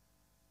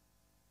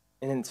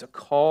 And it's a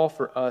call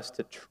for us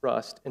to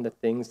trust in the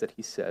things that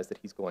he says that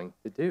he's going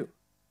to do.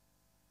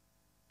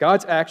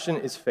 God's action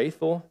is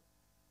faithful,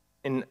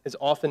 and as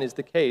often is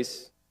the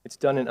case, it's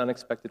done in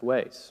unexpected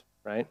ways,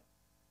 right?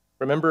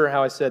 Remember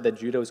how I said that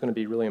Judah was going to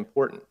be really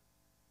important?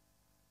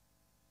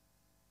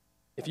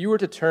 If you were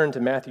to turn to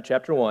Matthew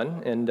chapter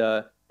 1, and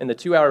in the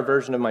 2-hour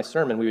version of my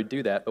sermon, we would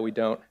do that, but we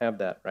don't have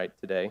that right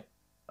today,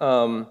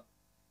 then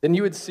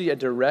you would see a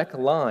direct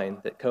line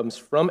that comes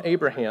from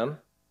Abraham,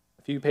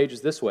 a few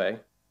pages this way,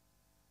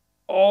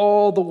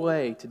 all the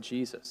way to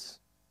Jesus,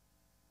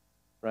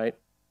 right?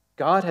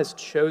 God has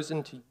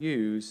chosen to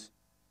use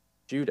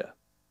Judah,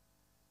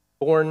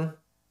 born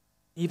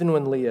even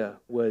when Leah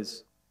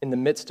was in the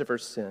midst of her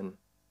sin.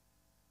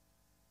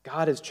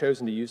 God has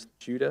chosen to use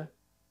Judah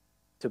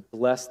to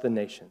bless the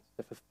nations,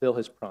 to fulfill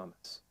his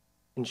promise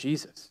in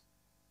Jesus.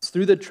 It's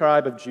through the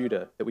tribe of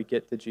Judah that we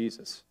get to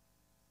Jesus.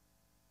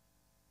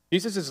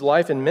 Jesus'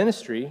 life and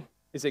ministry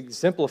is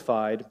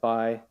exemplified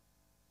by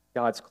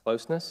God's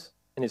closeness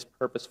and his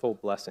purposeful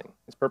blessing,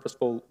 his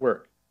purposeful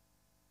work.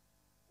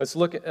 Let's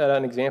look at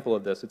an example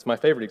of this. It's my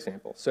favorite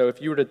example. So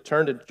if you were to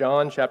turn to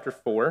John chapter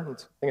 4, I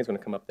think it's going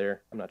to come up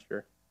there. I'm not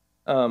sure.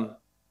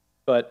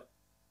 But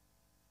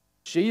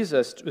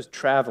Jesus was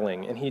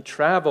traveling, and he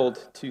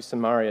traveled to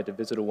Samaria to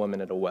visit a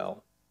woman at a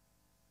well.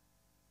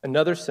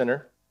 Another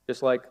sinner,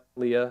 just like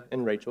Leah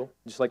and Rachel,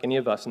 just like any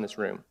of us in this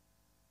room.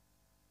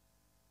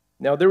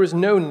 Now, there was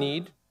no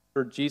need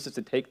for Jesus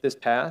to take this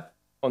path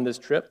on this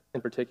trip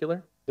in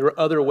particular. There were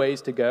other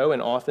ways to go,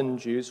 and often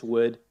Jews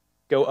would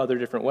go other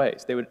different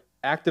ways. They would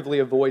actively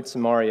avoid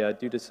Samaria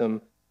due to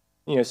some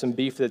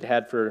beef that it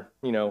had for,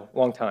 a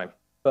long time.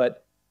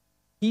 But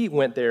he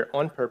went there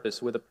on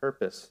purpose with a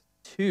purpose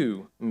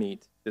to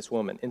meet this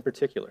woman in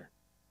particular.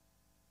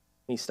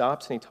 He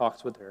stops and he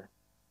talks with her.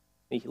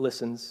 He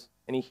listens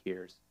and he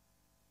hears.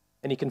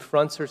 And he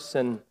confronts her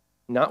sin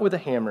not with a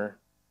hammer,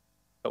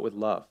 but with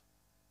love.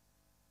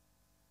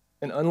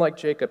 And unlike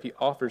Jacob, he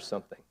offers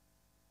something.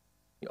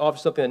 He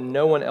offers something that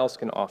no one else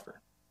can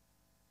offer.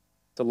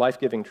 It's a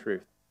life-giving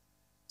truth.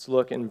 Let's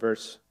look in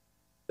verse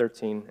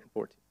 13 and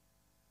 14.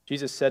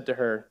 Jesus said to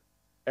her,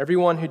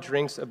 "Everyone who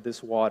drinks of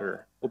this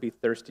water will be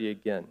thirsty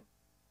again.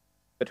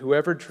 But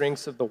whoever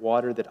drinks of the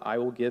water that I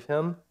will give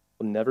him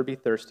will never be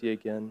thirsty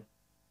again.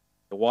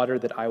 The water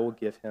that I will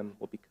give him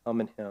will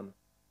become in him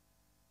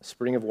a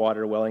spring of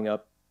water welling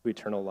up to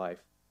eternal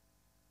life."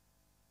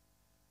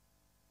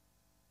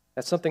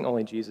 That's something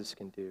only Jesus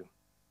can do.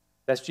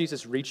 That's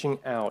Jesus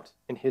reaching out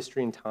in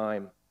history and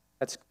time.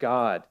 That's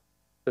God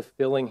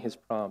fulfilling his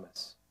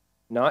promise,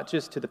 not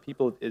just to the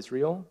people of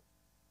Israel,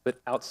 but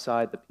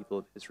outside the people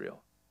of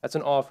Israel. That's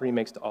an offer he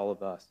makes to all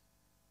of us.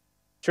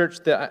 Church,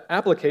 the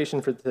application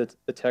for the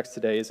text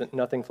today isn't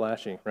nothing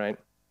flashy, right?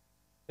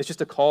 It's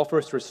just a call for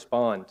us to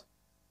respond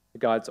to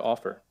God's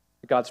offer,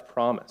 to God's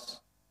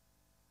promise.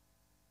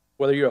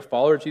 Whether you're a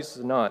follower of Jesus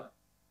or not,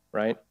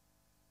 right?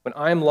 When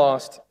I'm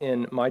lost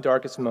in my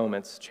darkest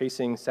moments,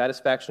 chasing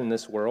satisfaction in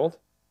this world,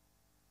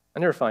 I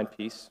never find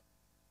peace.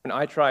 When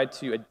I try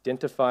to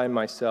identify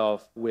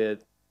myself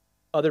with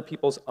other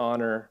people's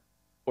honor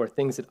or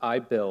things that I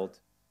build,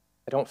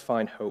 I don't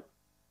find hope.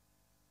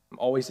 I'm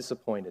always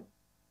disappointed.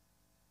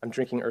 I'm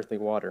drinking earthly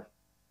water.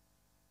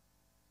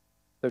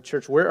 So,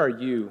 church, where are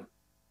you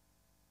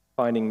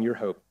finding your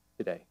hope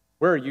today?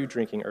 Where are you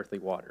drinking earthly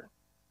water?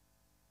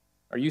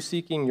 Are you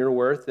seeking your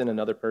worth in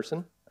another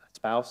person? A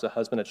spouse, a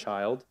husband, a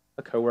child,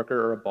 a coworker,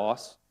 or a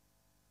boss?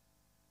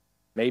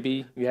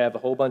 Maybe you have a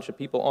whole bunch of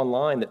people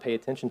online that pay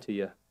attention to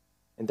you,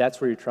 and that's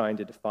where you're trying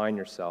to define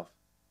yourself.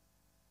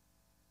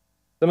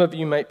 Some of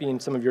you might be in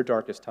some of your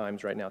darkest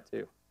times right now,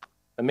 too.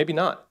 And maybe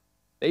not.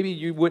 Maybe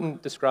you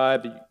wouldn't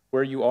describe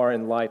where you are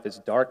in life as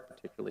dark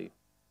particularly,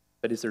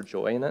 but is there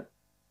joy in it?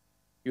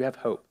 You have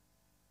hope.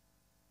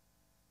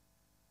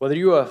 Whether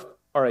you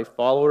are a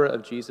follower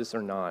of Jesus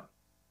or not,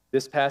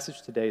 this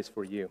passage today is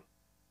for you.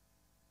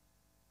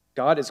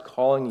 God is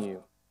calling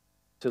you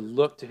to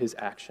look to his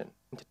action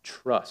and to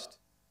trust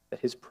that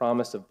his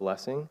promise of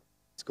blessing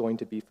is going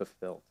to be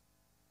fulfilled.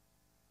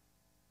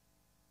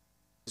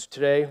 So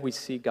today we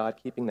see God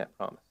keeping that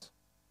promise.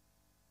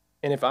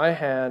 And if I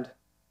had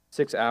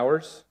 6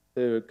 hours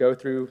to go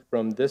through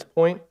from this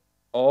point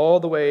all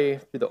the way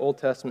through the Old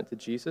Testament to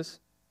Jesus,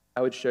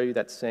 I would show you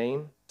that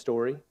same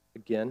story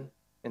again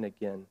and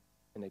again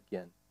and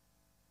again.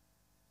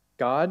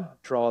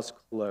 God draws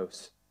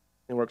close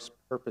and works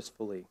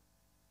purposefully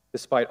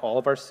despite all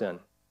of our sin.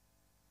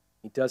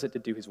 He does it to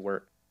do his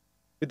work.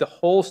 Through the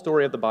whole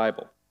story of the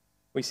Bible,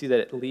 we see that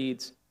it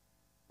leads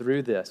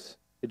through this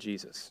to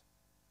Jesus.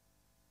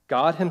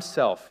 God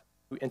himself,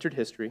 who entered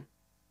history,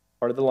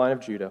 part of the line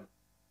of Judah,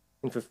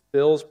 and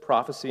fulfills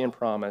prophecy and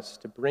promise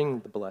to bring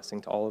the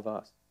blessing to all of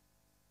us.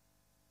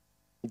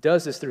 He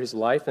does this through his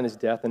life and his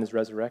death and his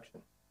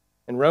resurrection.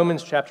 In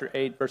Romans chapter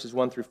 8, verses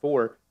 1 through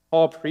 4,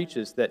 Paul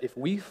preaches that if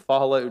we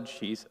follow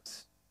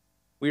Jesus,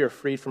 we are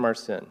freed from our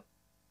sin.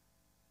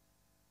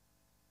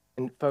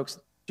 And folks,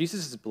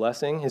 Jesus'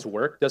 blessing, his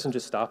work, doesn't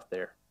just stop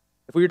there.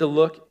 If we were to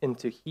look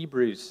into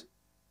Hebrews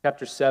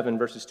chapter 7,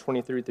 verses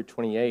 23 through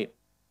 28,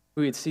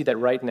 we would see that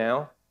right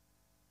now,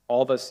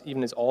 all of us,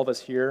 even as all of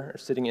us here are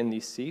sitting in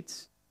these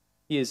seats,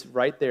 he is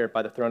right there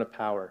by the throne of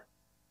power,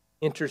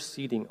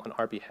 interceding on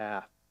our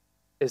behalf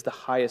as the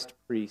highest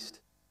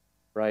priest,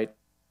 right?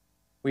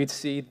 We'd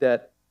see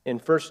that in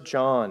 1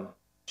 John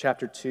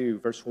chapter 2,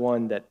 verse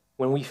 1, that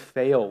when we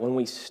fail, when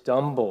we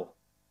stumble,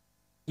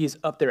 he is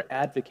up there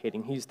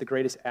advocating. He's the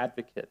greatest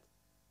advocate,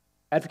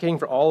 advocating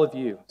for all of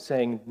you,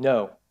 saying,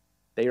 no,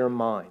 they are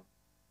mine,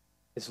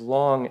 as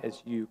long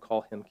as you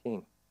call him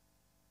king.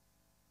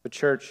 But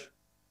church,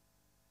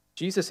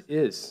 Jesus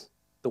is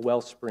the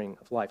wellspring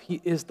of life.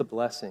 He is the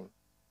blessing.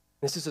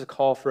 This is a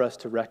call for us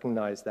to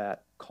recognize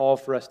that, a call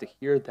for us to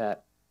hear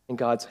that in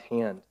God's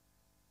hand.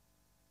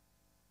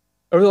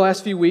 Over the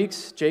last few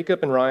weeks,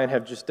 Jacob and Ryan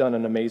have just done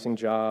an amazing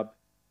job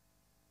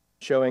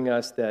showing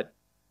us that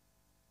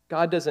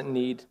God doesn't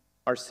need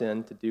our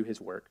sin to do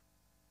his work.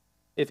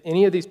 If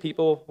any of these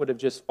people would have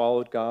just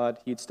followed God,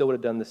 he still would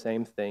have done the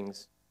same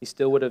things. He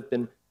still would have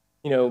been,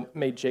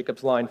 made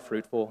Jacob's line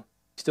fruitful.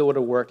 He still would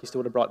have worked. He still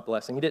would have brought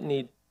blessing. He didn't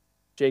need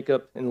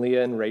Jacob and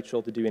Leah and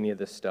Rachel to do any of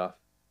this stuff,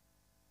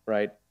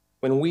 right?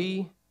 When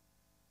we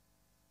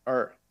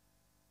are,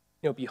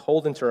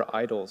 beholden to our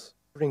idols,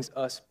 it brings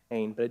us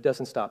pain, but it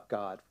doesn't stop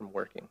God from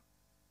working,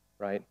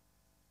 right?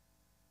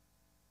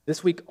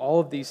 This week,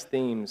 all of these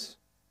themes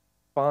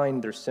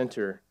find their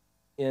center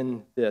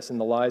in this, in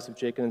the lives of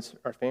Jacob and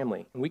our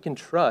family. And we can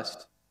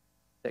trust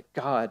that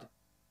God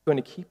is going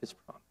to keep his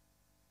promise.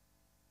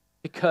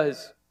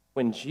 Because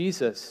when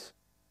Jesus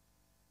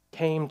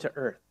came to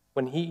earth,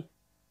 when he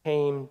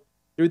came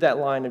through that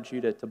line of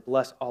Judah to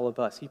bless all of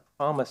us, he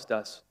promised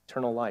us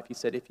eternal life. He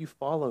said, if you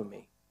follow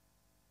me,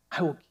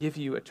 I will give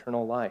you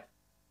eternal life.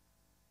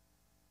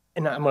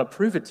 And I'm going to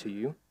prove it to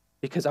you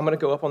because I'm going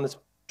to go up on this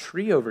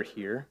tree over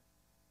here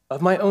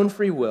of my own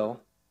free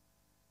will,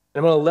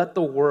 and I'm going to let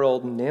the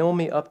world nail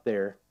me up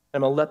there, and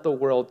I'm going to let the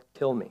world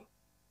kill me.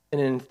 And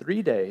in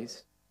 3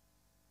 days,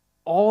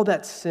 all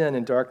that sin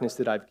and darkness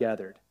that I've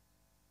gathered,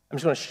 I'm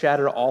just going to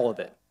shatter all of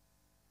it.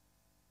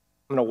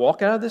 I'm going to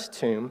walk out of this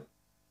tomb,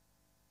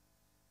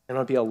 and I'm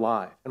going to be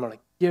alive. I'm going to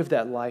give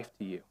that life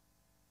to you.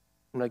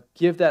 I'm going to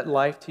give that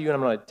life to you, and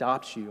I'm going to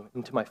adopt you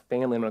into my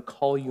family. I'm going to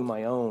call you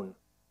my own.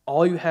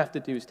 All you have to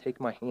do is take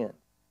my hand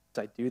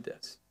as I do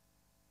this.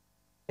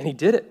 And he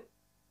did it,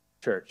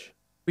 church.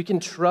 We can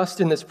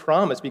trust in this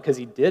promise because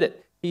he did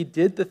it. He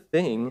did the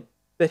thing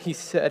that he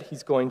said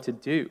he's going to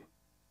do.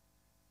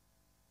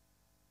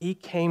 He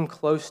came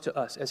close to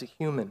us as a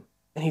human,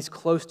 and he's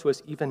close to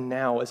us even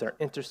now as our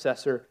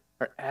intercessor,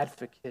 our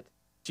advocate.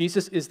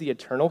 Jesus is the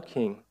eternal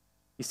king.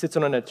 He sits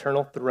on an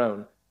eternal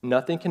throne.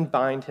 Nothing can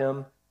bind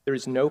him. There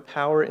is no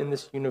power in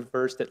this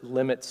universe that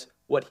limits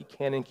what he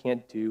can and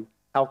can't do,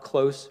 how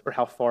close or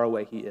how far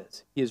away he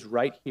is. He is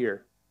right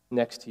here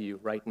next to you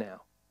right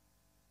now.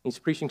 He's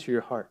preaching to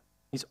your heart.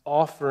 He's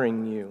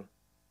offering you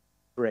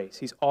grace.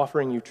 He's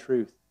offering you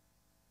truth.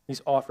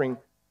 He's offering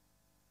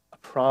a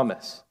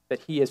promise that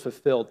he has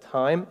fulfilled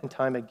time and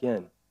time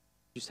again.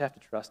 You just have to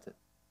trust it.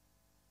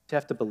 You just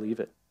have to believe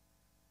it.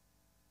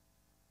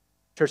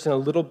 Church, in a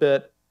little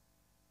bit,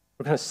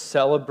 we're going to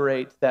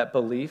celebrate that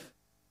belief.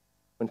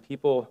 When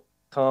people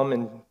come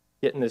and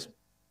get in this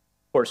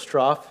horse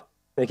trough,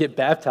 they get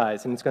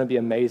baptized, and it's going to be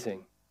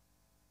amazing.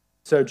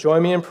 So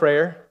join me in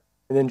prayer,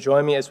 and then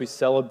join me as we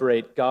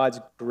celebrate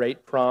God's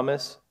great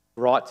promise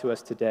brought to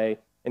us today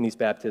in these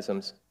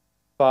baptisms.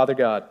 Father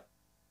God,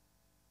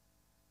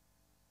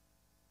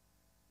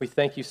 we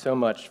thank you so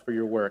much for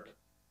your work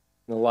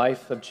in the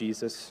life of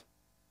Jesus.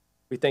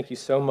 We thank you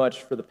so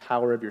much for the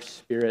power of your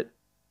Spirit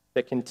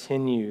that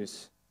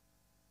continues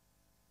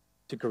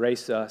to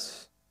grace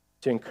us,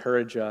 to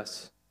encourage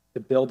us, to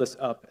build us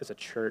up as a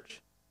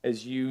church,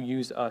 as you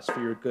use us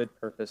for your good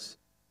purpose.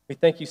 We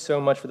thank you so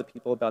much for the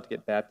people about to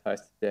get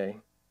baptized today.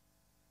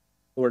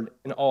 Lord,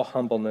 in all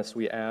humbleness,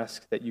 we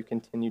ask that you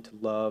continue to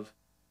love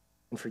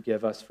and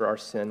forgive us for our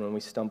sin when we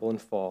stumble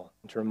and fall,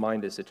 and to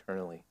remind us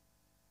eternally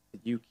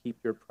that you keep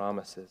your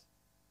promises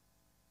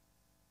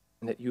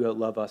and that you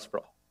love us for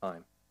all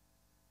time.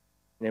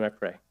 In your name I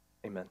pray.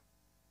 Amen.